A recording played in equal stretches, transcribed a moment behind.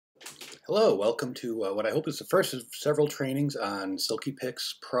Hello, welcome to what I hope is the first of several trainings on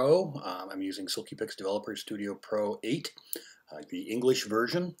Silkypix Pro. I'm using Silkypix Developer Studio Pro 8, the English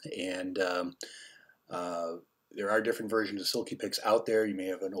version, and uh, there are different versions of Silkypix out there. You may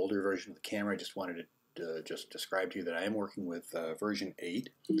have an older version of the camera. I just wanted to just describe to you that I am working with version 8.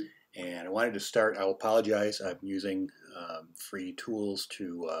 And I wanted to start, I'll apologize, I'm using free tools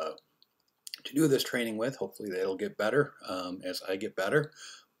to do this training with. Hopefully that'll get better as I get better.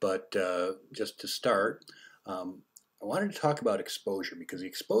 But just to start, I wanted to talk about exposure because the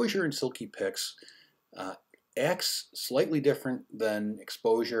exposure in Silkypix acts slightly different than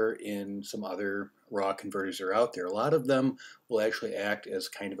exposure in some other raw converters that are out there. A lot of them will actually act as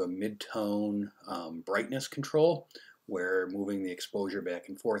kind of a mid-tone brightness control, where moving the exposure back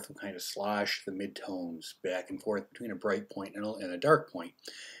and forth will kind of slosh the mid-tones back and forth between a bright point and a dark point.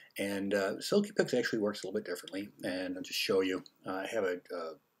 And Silkypix actually works a little bit differently, and I'll just show you. I have a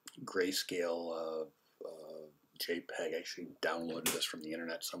grayscale JPEG. I actually downloaded this from the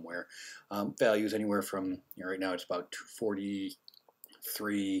internet somewhere. Values anywhere from, right now it's about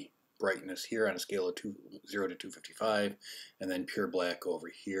 243 brightness here on a scale of 0 to 255, and then pure black over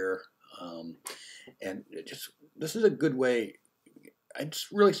here. And this is a good way. I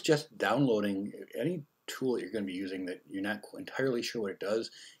just really suggest downloading any tool that you're going to be using that you're not entirely sure what it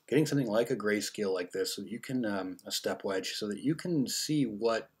does, getting something like a grayscale like this so that you can, a stopwatch, so that you can see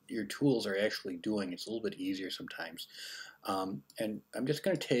what your tools are actually doing. It's a little bit easier sometimes. And I'm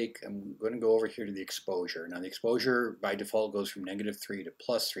going to go over here to the exposure. Now the exposure by default goes from -3 to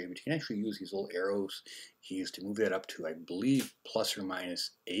 +3, but you can actually use these little arrows keys to move that up to, I believe,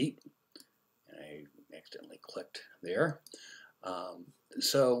 ±8. And I accidentally clicked there.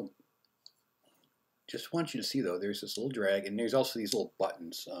 So just want you to see, though, there's this little drag, and there's also these little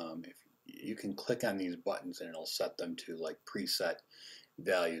buttons. If you can click on these buttons and it'll set them to like preset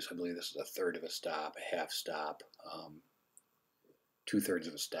values. I believe this is 1/3 of a stop, a half stop, 2/3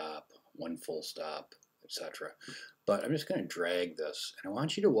 of a stop, 1 full stop, etc. But I'm just going to drag this, and I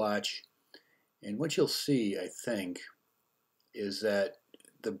want you to watch, and what you'll see, I think, is that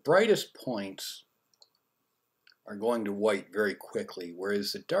the brightest points are going to white very quickly,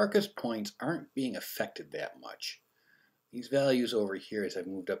 whereas the darkest points aren't being affected that much. These values over here, as I've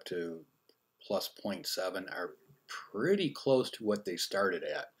moved up to +0.7, are pretty close to what they started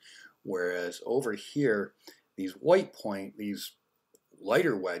at, whereas over here, these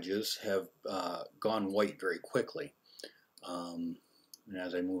lighter wedges have gone white very quickly. And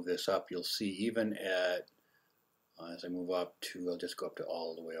as I move this up, you'll see even at, as I move up to, I'll just go up to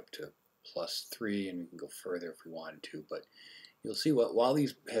all the way up to +3, and we can go further if we wanted to, but you'll see while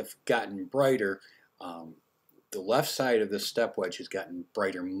these have gotten brighter, the left side of this step wedge has gotten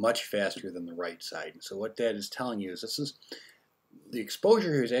brighter much faster than the right side. And so what that is telling you is the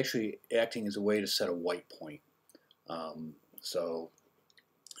exposure here is actually acting as a way to set a white point. So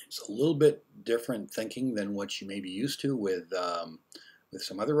it's a little bit different thinking than what you may be used to with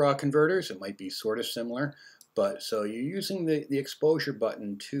some other raw converters. It might be sort of similar, but so you're using the exposure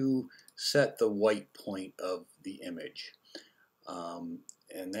button to set the white point of the image.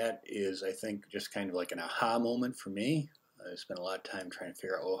 And that is, I think, just kind of like an aha moment for me. I spent a lot of time trying to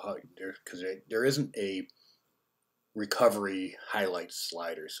figure out, because there isn't a recovery highlight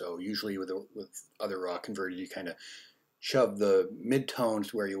slider. So usually with other raw converters, you kind of shove the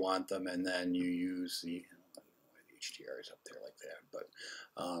midtones to where you want them, and then you use the HDR is up there like that. But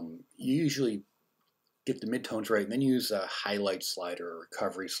you usually get the midtones right, and then use a highlight slider or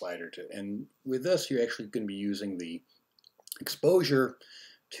recovery slider and with this, you're actually going to be using the exposure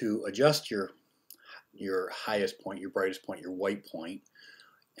to adjust your highest point, your brightest point, your white point.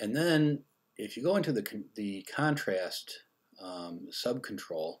 And then if you go into the contrast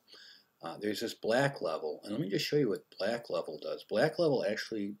sub-control, there's this black level, and let me just show you what black level does. Black level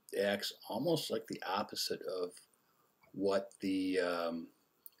actually acts almost like the opposite of what the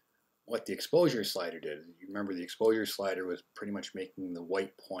exposure slider did. You remember the exposure slider was pretty much making the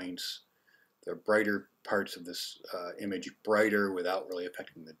white points, the brighter parts of this image, brighter without really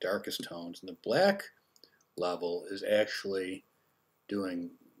affecting the darkest tones. And the black level is actually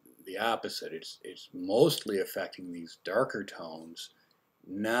doing the opposite. It's mostly affecting these darker tones,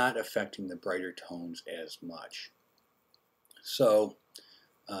 not affecting the brighter tones as much. So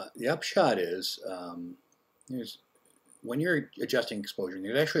the upshot is, when you're adjusting exposure,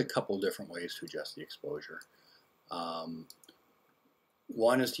 there's actually a couple different ways to adjust the exposure.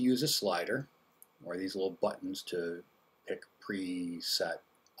 One is to use a slider, or these little buttons to pick preset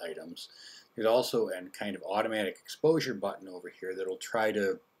items. There's also a kind of automatic exposure button over here that'll try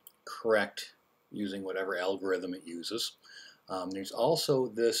to correct using whatever algorithm it uses. There's also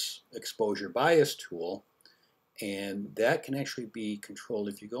this exposure bias tool, and that can actually be controlled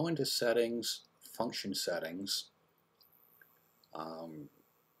if you go into settings, function settings,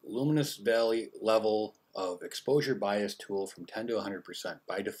 luminous value level of exposure bias tool from 10 to 100%.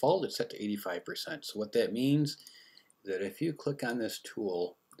 By default, it's set to 85%. So what that means is that if you click on this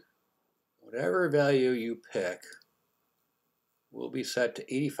tool, whatever value you pick will be set to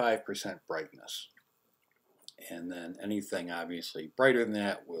 85% brightness. And then anything obviously brighter than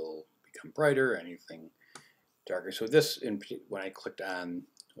that will become brighter, anything darker. So this, when I clicked on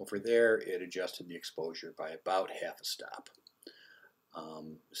over there, it adjusted the exposure by about half a stop.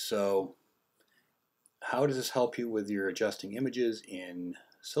 So how does this help you with your adjusting images in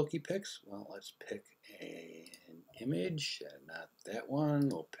Silkypix? Well, let's pick an image, not that one.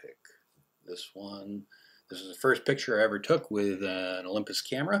 We'll pick this one. This is the first picture I ever took with an Olympus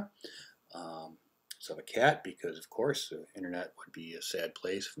camera. It's of a cat because, of course, the internet would be a sad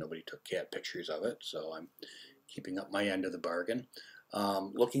place if nobody took cat pictures of it. So I'm keeping up my end of the bargain.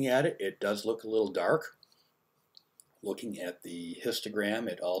 Looking at it, it does look a little dark. Looking at the histogram,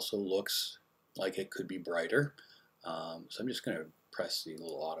 it also looks like it could be brighter. So I'm just going to press the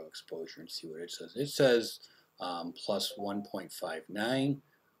little auto exposure and see what it says. It says plus 1.59,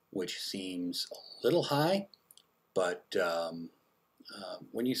 which seems a little high, but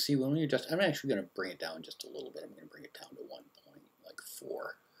when you adjust, I'm actually going to bring it down just a little bit. I'm going to bring it down to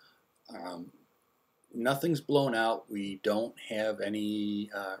 1.4. Nothing's blown out. We don't have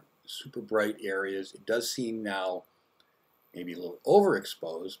any super bright areas. It does seem now maybe a little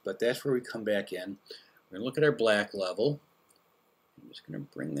overexposed, but that's where we come back in. We're going to look at our black level. I'm just going to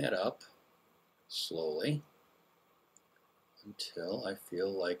bring that up slowly until I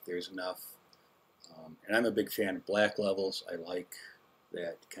feel like there's enough. And I'm a big fan of black levels. I like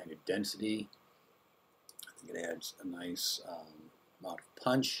that kind of density. I think it adds a nice amount of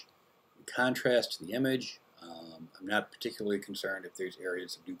punch and contrast to the image. I'm not particularly concerned if there's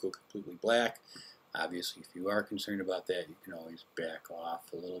areas that do go completely black. Obviously, if you are concerned about that, you can always back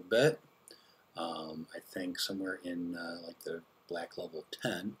off a little bit. I think somewhere in like the black level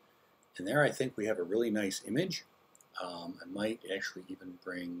 10. And there I think we have a really nice image. I might actually even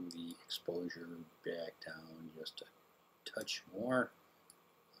bring the exposure back down just a touch more.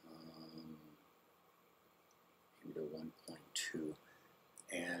 Maybe to 1.2.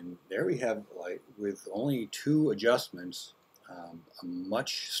 And there we have, like, with only 2 adjustments, a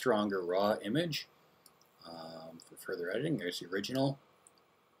much stronger raw image. For further editing, there's the original,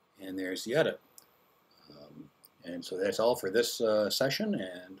 and there's the edit. And so that's all for this session,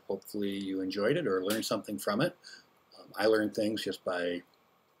 and hopefully you enjoyed it or learned something from it. I learned things just by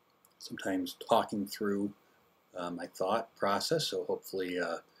sometimes talking through my thought process, so hopefully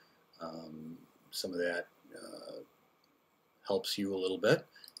some of that helps you a little bit.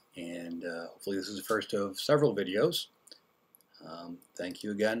 And hopefully this is the first of several videos. Thank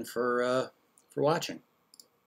you again for watching.